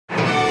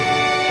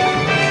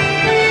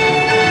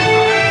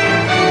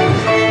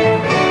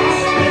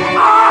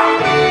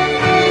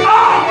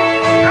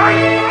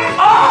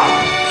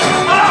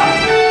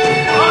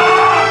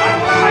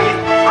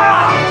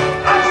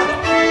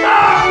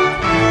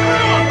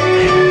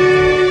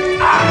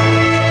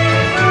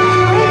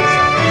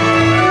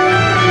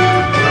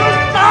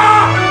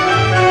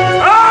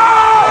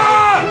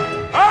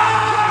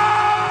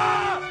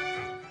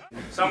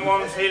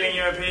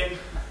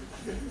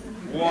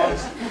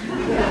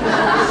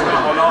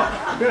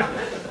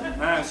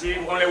see,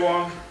 only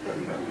one.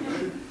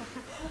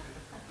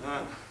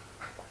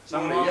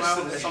 Someone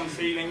else, some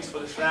feelings for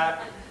the flag?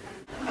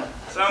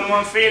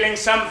 Someone feeling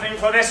something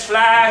for this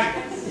flag?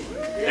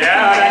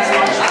 Yeah, that's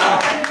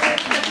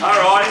nice.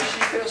 Alright. She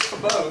feels for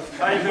both.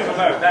 How do you feel for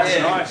both? That's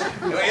nice.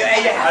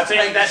 I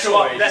think that's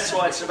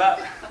what it's about.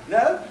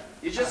 No?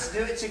 You just do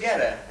it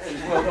together.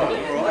 Well done,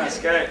 alright. That's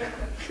great.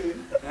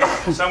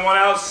 Someone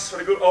else for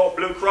the good old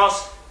Blue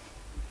Cross?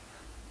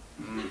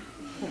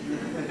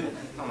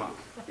 Come on.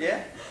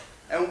 Yeah?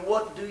 And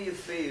what do you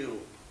feel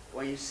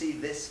when you see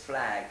this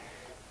flag?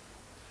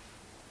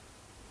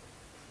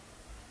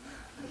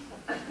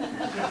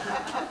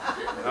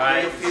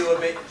 Right. Do you feel a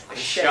bit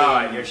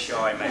shy? You're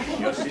shy,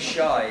 maybe. You're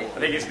shy. I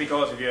think it's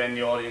because if you're in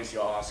the audience,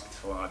 you asked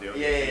for the audience.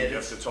 Yeah, you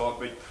have to talk,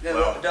 but no,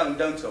 well,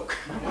 don't talk.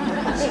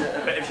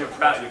 But if you're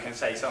proud, you can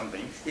say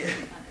something. Yeah.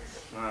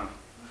 Oh.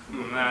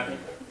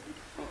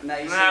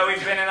 No,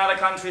 we've been in other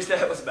countries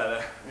that was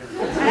better.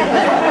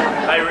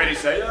 They really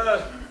say,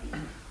 no.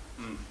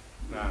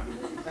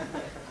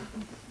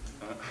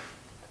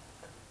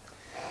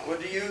 What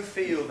do you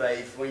feel,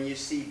 Dave, when you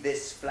see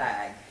this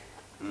flag?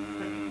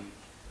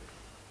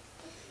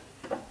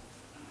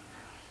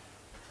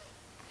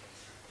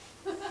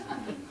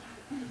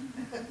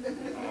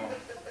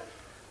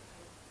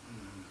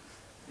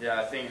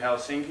 Yeah, I think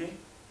Helsinki.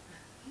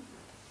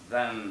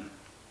 Then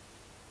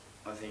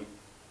I think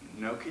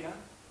Nokia.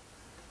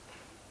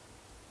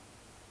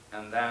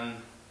 And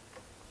then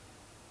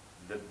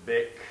the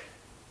big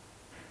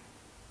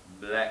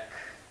black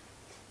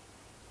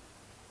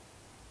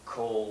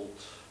cold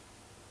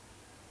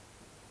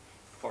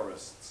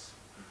forests.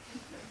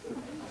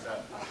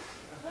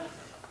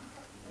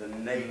 The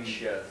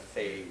nature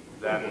thing.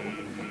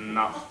 Then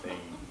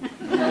nothing.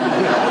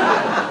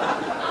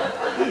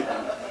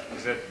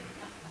 Is it?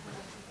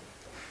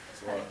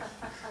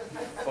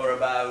 For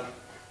about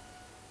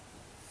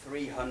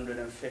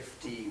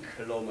 350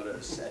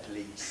 kilometers at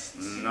least.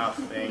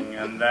 Nothing,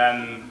 and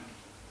then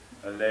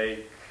a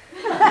lake.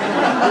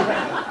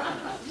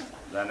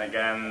 Then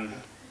again,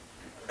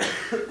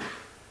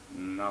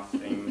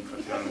 nothing for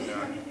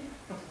 200.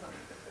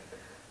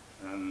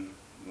 And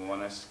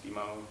one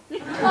Eskimo.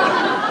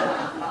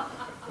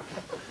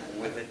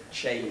 With a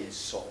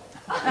chainsaw.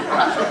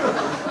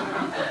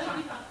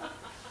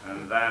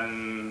 And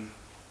then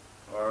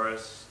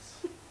forest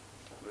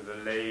with a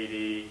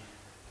lady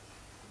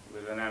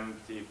with an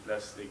empty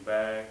plastic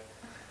bag.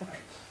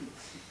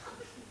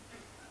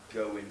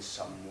 Going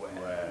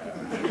somewhere.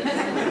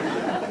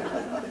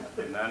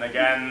 And then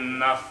again,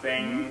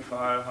 nothing,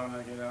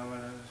 500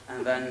 kilometers.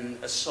 And then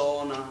a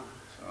sauna.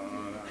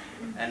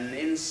 And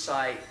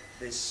inside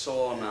this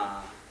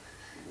sauna,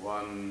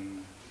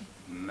 one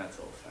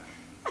metal fan.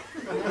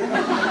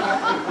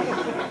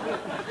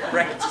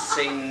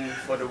 Practicing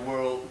for the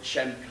World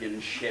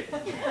Championship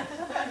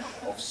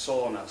of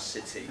Sauna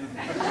City.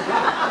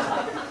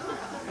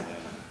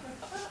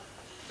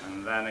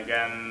 And then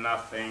again,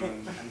 nothing.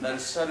 And then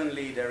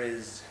suddenly there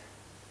is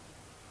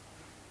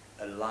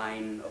a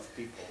line of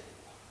people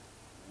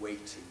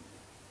waiting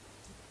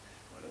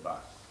for the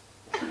bus.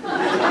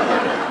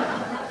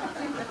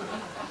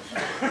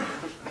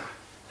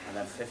 And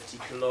then 50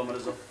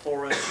 kilometers of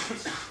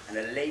forest and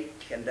a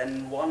lake, and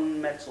then one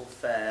metal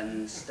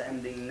fan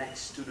standing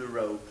next to the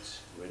road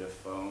with a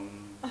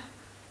phone,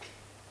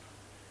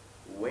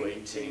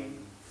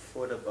 waiting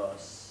for the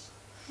bus,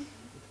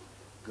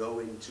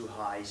 going to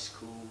high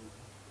school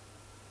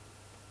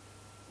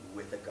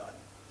with a gun.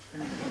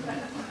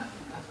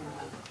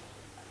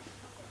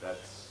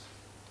 That's...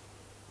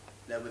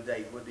 Now, but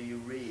Dave, what do you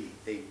really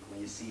think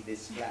when you see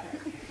this flag?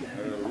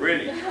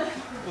 Really?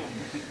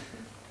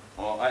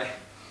 Well,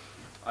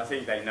 I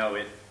think they know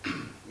it.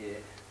 Yeah.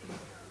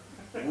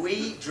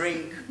 We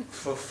drink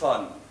for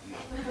fun.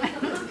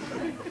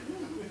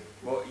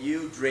 But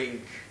you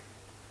drink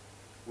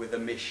with a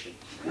mission.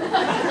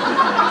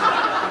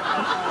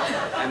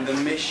 And the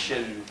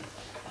mission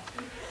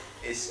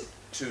is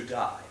to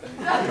die.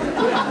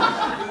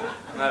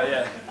 Oh,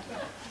 yeah.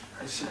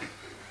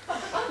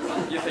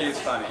 You think it's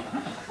funny?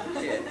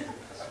 Yeah.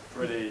 It's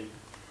pretty...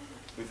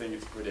 We think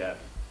it's pretty happy.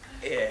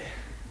 Yeah.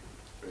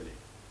 Really.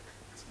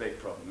 It's a big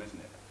problem, isn't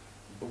it?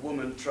 A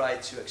woman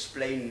tried to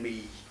explain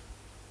me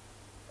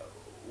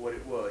what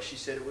it was. She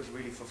said it was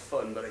really for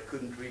fun, but I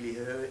couldn't really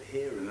hear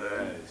it.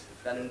 No.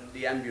 Then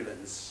the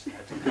ambulance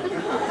had to come.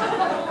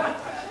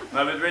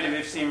 No, but really,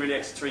 we've seen really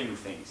extreme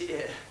things.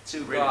 Yeah,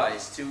 two really?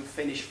 guys, two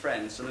Finnish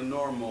friends on a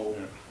normal,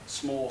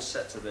 small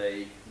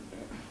Saturday,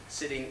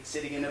 sitting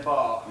in a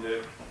bar.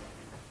 Yeah.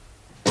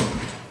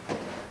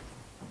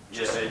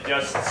 They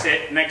just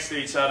sit next to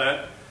each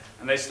other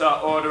and they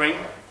start ordering.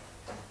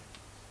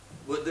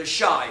 But they're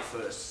shy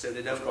first, so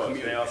they don't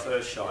communicate. They are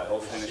first shy, all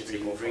Finnish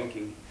people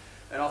drinking.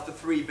 And after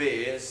 3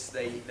 beers,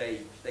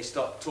 they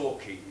start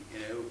talking, you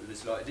know.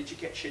 It's like, did you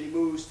catch any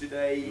moose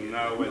today?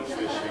 No, went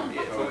fishing.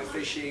 Yeah, went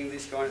fishing,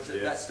 this kind of stuff.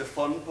 Yeah. That's the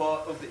fun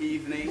part of the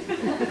evening.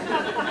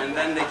 And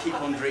then they keep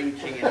on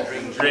drinking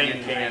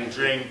and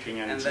drinking.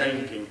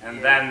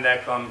 And then there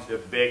comes the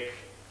big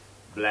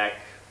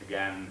black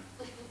again.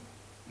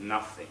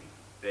 nothing.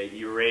 They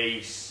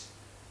erase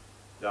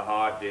the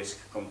hard disk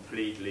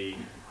completely.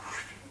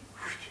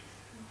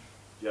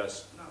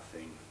 Just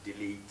nothing.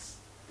 Deletes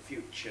the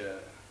future,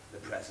 the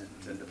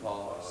present, and the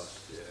past.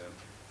 Yeah.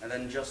 And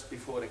then just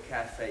before the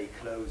cafe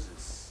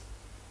closes,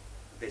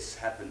 this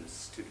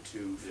happens to the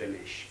two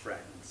Finnish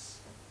friends.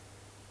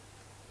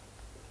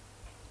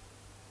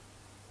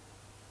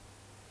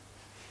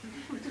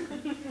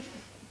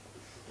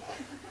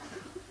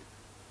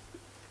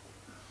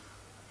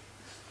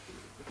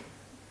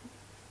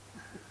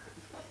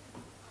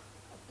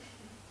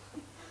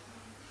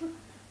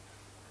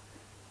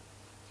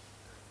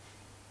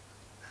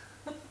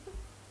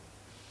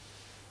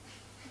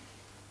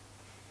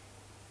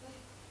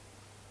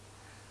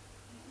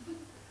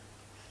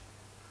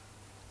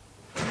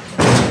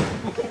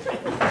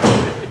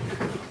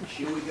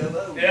 Shall we go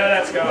home? Yeah,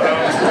 let's go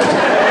home.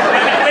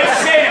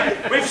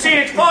 We've seen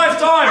it 5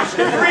 times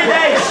in 3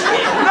 days.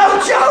 No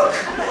joke!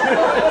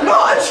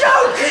 Not a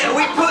joke! Yeah,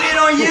 we put it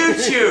on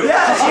YouTube.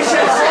 Yeah, you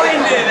should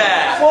find it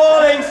there.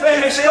 Falling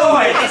Finnish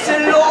guy. It's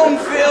a long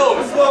film.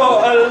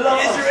 What a lot.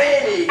 It's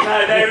really.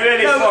 No, they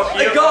really fuck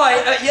you. A guy,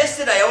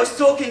 yesterday I was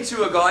talking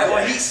to a guy,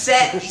 well he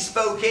said he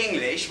spoke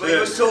English, but he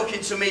was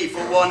talking to me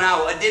for 1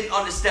 hour. I didn't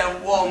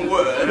understand one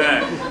word,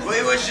 but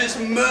he was just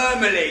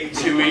murmuring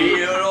to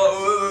me.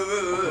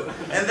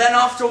 And then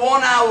after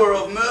 1 hour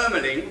of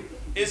murmuring,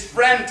 his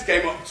friend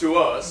came up to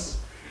us,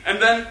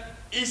 and then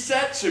he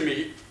said to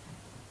me,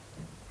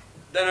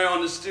 then I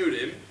understood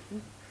him,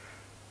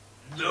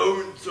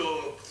 "Don't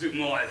talk to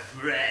my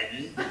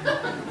friend,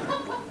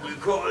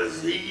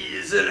 because he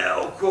is an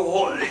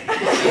alcoholic."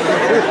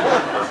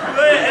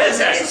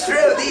 It's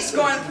true, these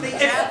kind of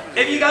things happen.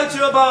 If you go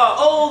to a bar,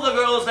 all the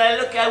girls there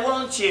look, they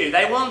want you,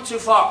 they want to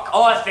fuck.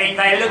 I think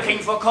they're looking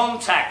for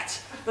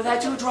contact, but they're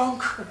too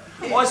drunk.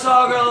 I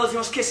saw a girl who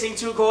was kissing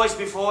 2 guys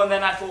before, and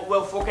then I thought,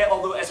 well, fuck it,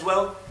 I'll do it as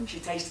well. She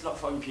tasted like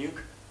fucking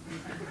puke.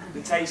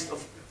 The taste of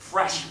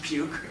fresh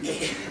puke.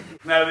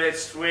 No, but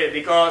it's weird,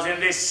 because in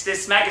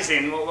this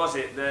magazine, what was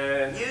it?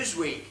 The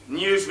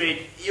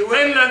Newsweek.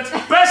 Finland,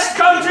 best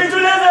country to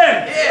live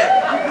in!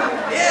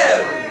 Yeah,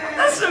 yeah.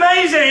 That's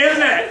amazing,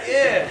 isn't it?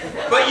 Yeah.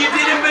 But you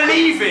didn't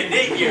believe it,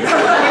 did you?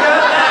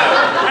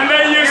 And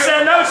then you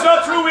said, no, it's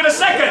not true in a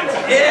second.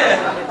 Yeah.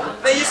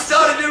 Then you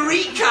started to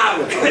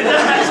recount.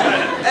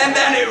 And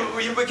then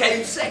you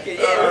became second.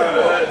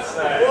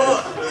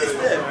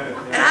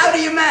 And how do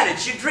you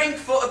manage? You drink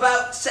for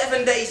about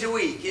 7 days a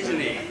week, isn't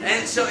it?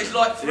 And so it's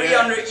like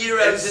 300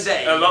 euros a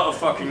day. A lot of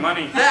fucking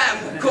money.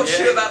 That costs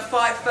you about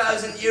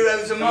 5,000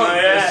 euros a month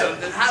or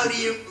something. How do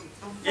you...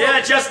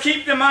 Yeah, just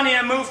keep the money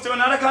and move to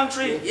another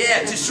country. Yeah,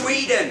 to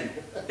Sweden.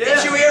 Yeah.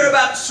 Did you hear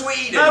about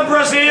Sweden? No,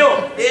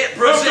 Brazil. Yeah,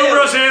 Brazil. Move to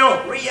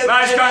Brazil. Rio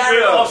nice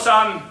country,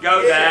 awesome.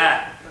 Go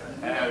there.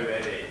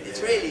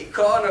 It's really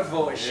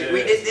carnival shit.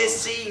 We did this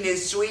scene in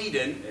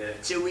Sweden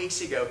 2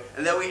 weeks ago,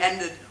 and then we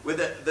ended with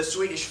the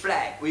Swedish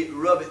flag. We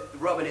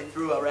rubbing it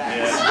through our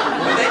ass.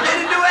 But they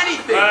didn't do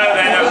anything.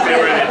 They don't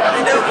feel it.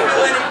 They don't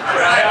feel any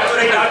pride.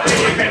 I think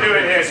you can do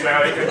it here,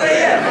 Smelly. Is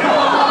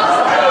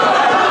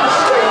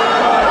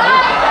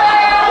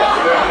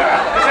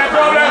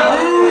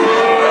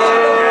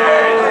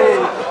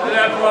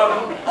that a problem?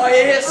 I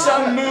hear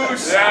some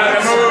moose. Yeah,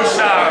 the moose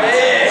sound.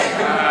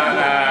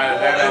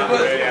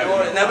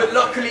 No, but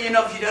luckily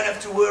enough, you don't have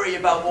to worry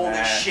about all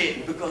this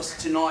shit, because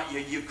tonight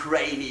you're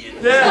Ukrainian.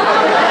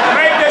 Yeah.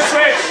 Make the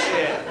switch.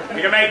 Yeah.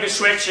 We can make the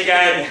switch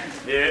again.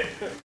 Yeah.